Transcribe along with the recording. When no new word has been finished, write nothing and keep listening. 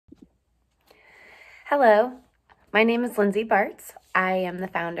Hello, my name is Lindsay Barts. I am the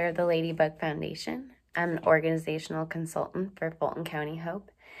founder of the Ladybug Foundation. I'm an organizational consultant for Fulton County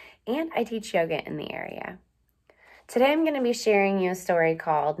Hope, and I teach yoga in the area. Today I'm going to be sharing you a story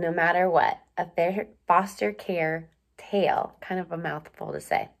called No Matter What, a foster care tale, kind of a mouthful to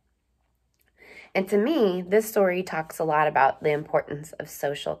say. And to me, this story talks a lot about the importance of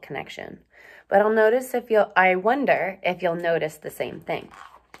social connection. But I wonder if you'll notice the same thing.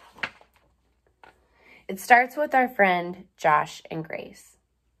 It starts with our friend Josh and Grace.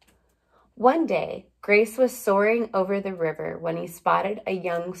 One day, Grace was soaring over the river when he spotted a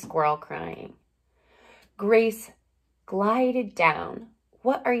young squirrel crying. Grace glided down.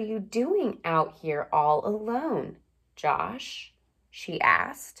 "What are you doing out here all alone, Josh?" she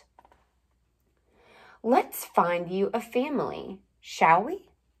asked. "Let's find you a family, shall we?"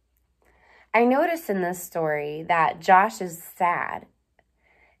 I notice in this story that Josh is sad.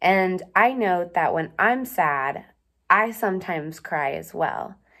 And I note that when I'm sad, I sometimes cry as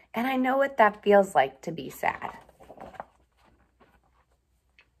well. And I know what that feels like to be sad.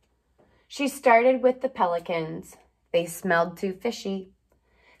 She started with the pelicans. They smelled too fishy.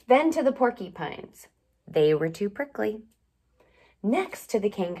 Then to the porcupines. They were too prickly. Next to the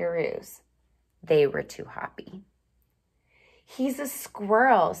kangaroos. They were too hoppy. "He's a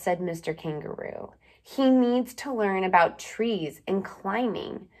squirrel," said Mr. Kangaroo. "He needs to learn about trees and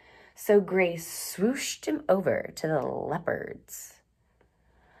climbing." So Grace swooshed him over to the leopards.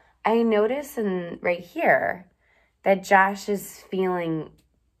 I notice right here that Josh is feeling,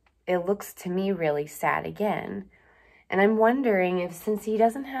 it looks to me, really sad again. And I'm wondering if since he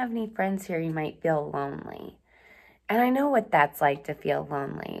doesn't have any friends here, he might feel lonely. And I know what that's like to feel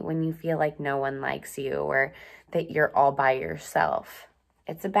lonely, when you feel like no one likes you or that you're all by yourself.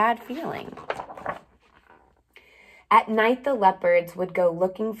 It's a bad feeling. At night, the leopards would go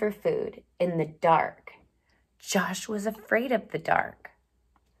looking for food in the dark. Josh was afraid of the dark.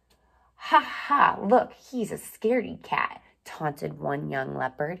 "Ha ha, look, he's a scaredy cat," taunted one young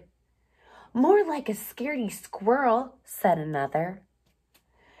leopard. "More like a scaredy squirrel," said another.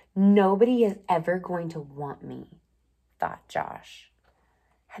 "Nobody is ever going to want me," thought Josh.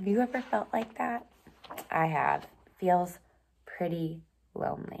 Have you ever felt like that? I have. Feels pretty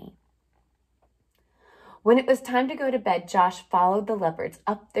lonely. When it was time to go to bed, Josh followed the leopards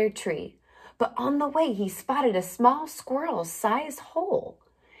up their tree. But on the way, he spotted a small squirrel-sized hole,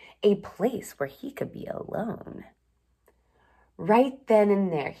 a place where he could be alone. Right then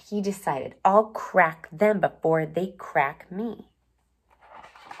and there, he decided, "I'll crack them before they crack me."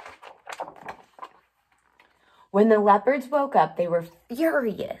 When the leopards woke up, they were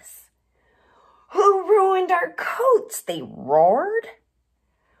furious. "Who ruined our coats?" they roared.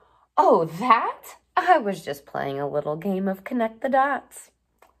 "Oh, that? I was just playing a little game of connect the dots."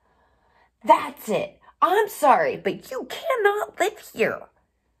 "That's it. I'm sorry, but you cannot live here,"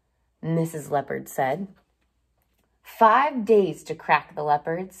 Mrs. Leopard said. 5 days to crack the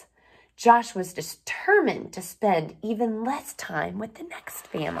leopards. Josh was determined to spend even less time with the next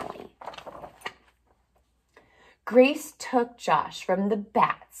family. Grace took Josh from the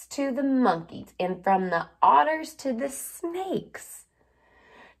bats to the monkeys and from the otters to the snakes.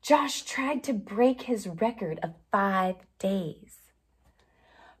 Josh tried to break his record of 5 days,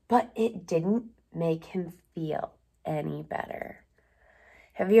 but it didn't make him feel any better.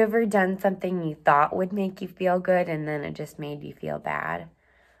 Have you ever done something you thought would make you feel good and then it just made you feel bad?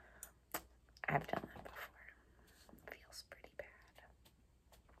 I've done that before. It feels pretty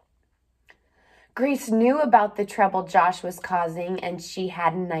bad. Grace knew about the trouble Josh was causing, and she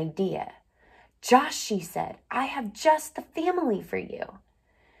had an idea. "Josh," she said, "I have just the family for you."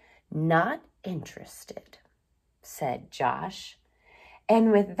 "Not interested," said Josh.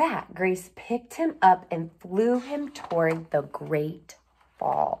 And with that, Grace picked him up and flew him toward the Great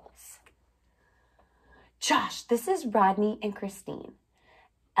Falls. "Josh, this is Rodney and Christine."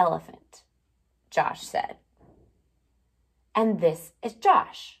 "Elephant," Josh said. "And this is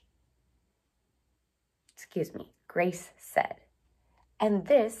Josh." Excuse me, Grace said. "And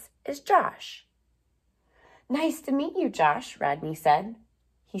this is Josh." "Nice to meet you, Josh," Rodney said.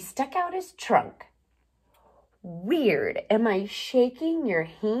 He stuck out his trunk. "Weird. Am I shaking your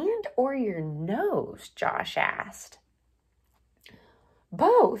hand or your nose?" Josh asked.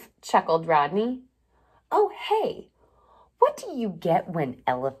 "Both," chuckled Rodney. "Oh, hey, what do you get when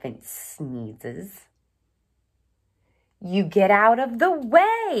elephant sneezes?" "You get out of the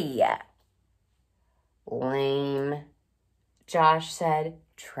way." "Lame," Josh said,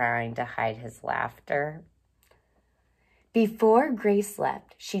 trying to hide his laughter. Before Grace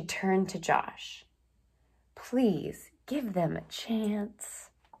left, she turned to Josh. "Please give them a chance."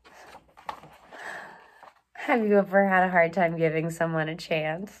 Have you ever had a hard time giving someone a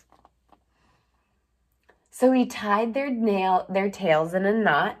chance? So he tied their tails in a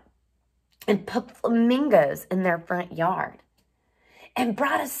knot and put flamingos in their front yard and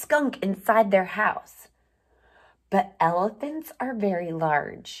brought a skunk inside their house. But elephants are very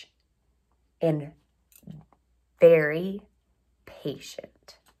large and very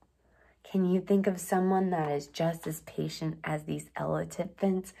patient. Can you think of someone that is just as patient as these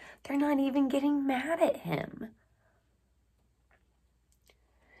elephants? They're not even getting mad at him.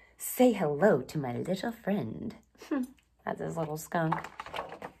 Say hello to my little friend. That's his little skunk.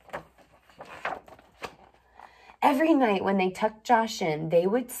 Every night when they tucked Josh in, they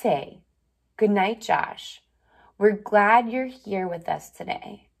would say, "Good night, Josh. We're glad you're here with us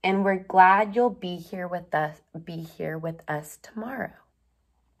today, and we're glad you'll be here with us tomorrow."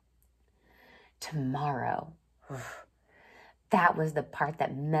 Tomorrow. That was the part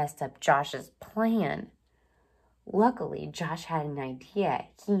that messed up Josh's plan. Luckily, Josh had an idea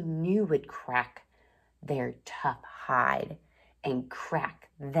he knew would crack their tough hide and crack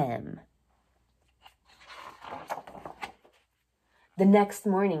them. The next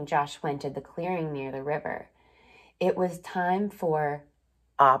morning, Josh went to the clearing near the river. It was time for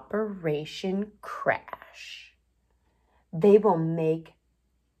Operation Crash. This will make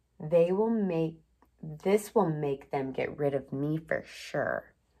them get rid of me for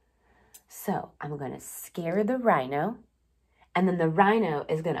sure. So I'm going to scare the rhino, and then the rhino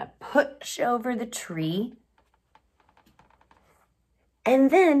is going to push over the tree, and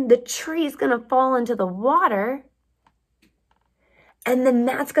then the tree is going to fall into the water, and then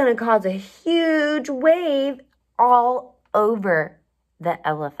that's going to cause a huge wave all over the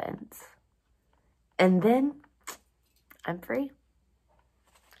elephants. And then I'm free.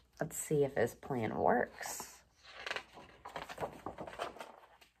 Let's see if his plan works.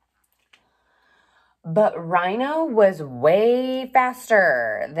 But Rhino was way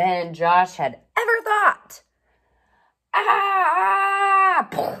faster than Josh had ever thought.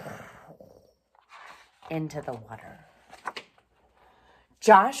 Into the water.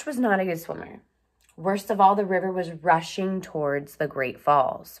 Josh was not a good swimmer. Worst of all, the river was rushing towards the Great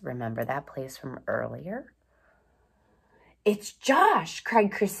Falls. Remember that place from earlier? "It's Josh,"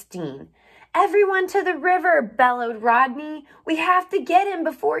 cried Christine. "Everyone to the river," bellowed Rodney. "We have to get him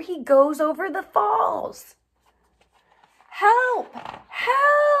before he goes over the falls." "Help!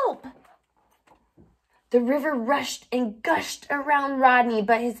 Help!" The river rushed and gushed around Rodney,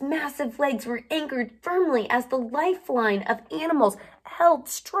 but his massive legs were anchored firmly as the lifeline of animals held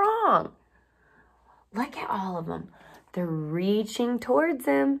strong. Look at all of them. They're reaching towards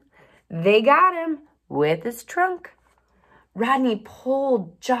him. They got him with his trunk. Rodney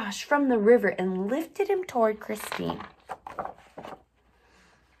pulled Josh from the river and lifted him toward Christine.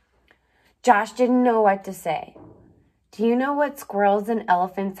 Josh didn't know what to say. "Do you know what squirrels and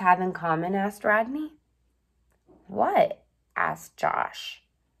elephants have in common?" asked Rodney. "What?" asked Josh.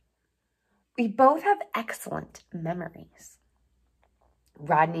 "We both have excellent memories,"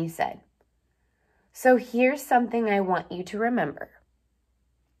 Rodney said. "So here's something I want you to remember.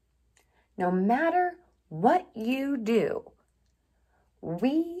 No matter what you do,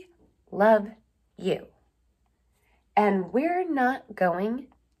 we love you, and we're not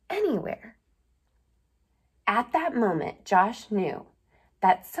going anywhere." At that moment, Josh knew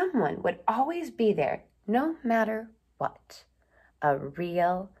that someone would always be there no matter what. A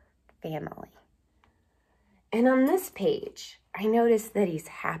real family. And on this page, I noticed that he's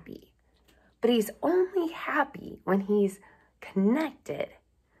happy, but he's only happy when he's connected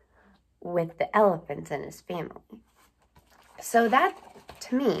with the elephants and his family. So that,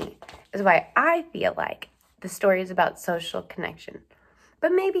 to me, is why I feel like the story is about social connection.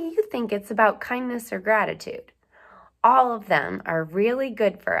 But maybe you think it's about kindness or gratitude. All of them are really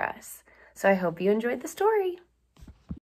good for us. So I hope you enjoyed the story.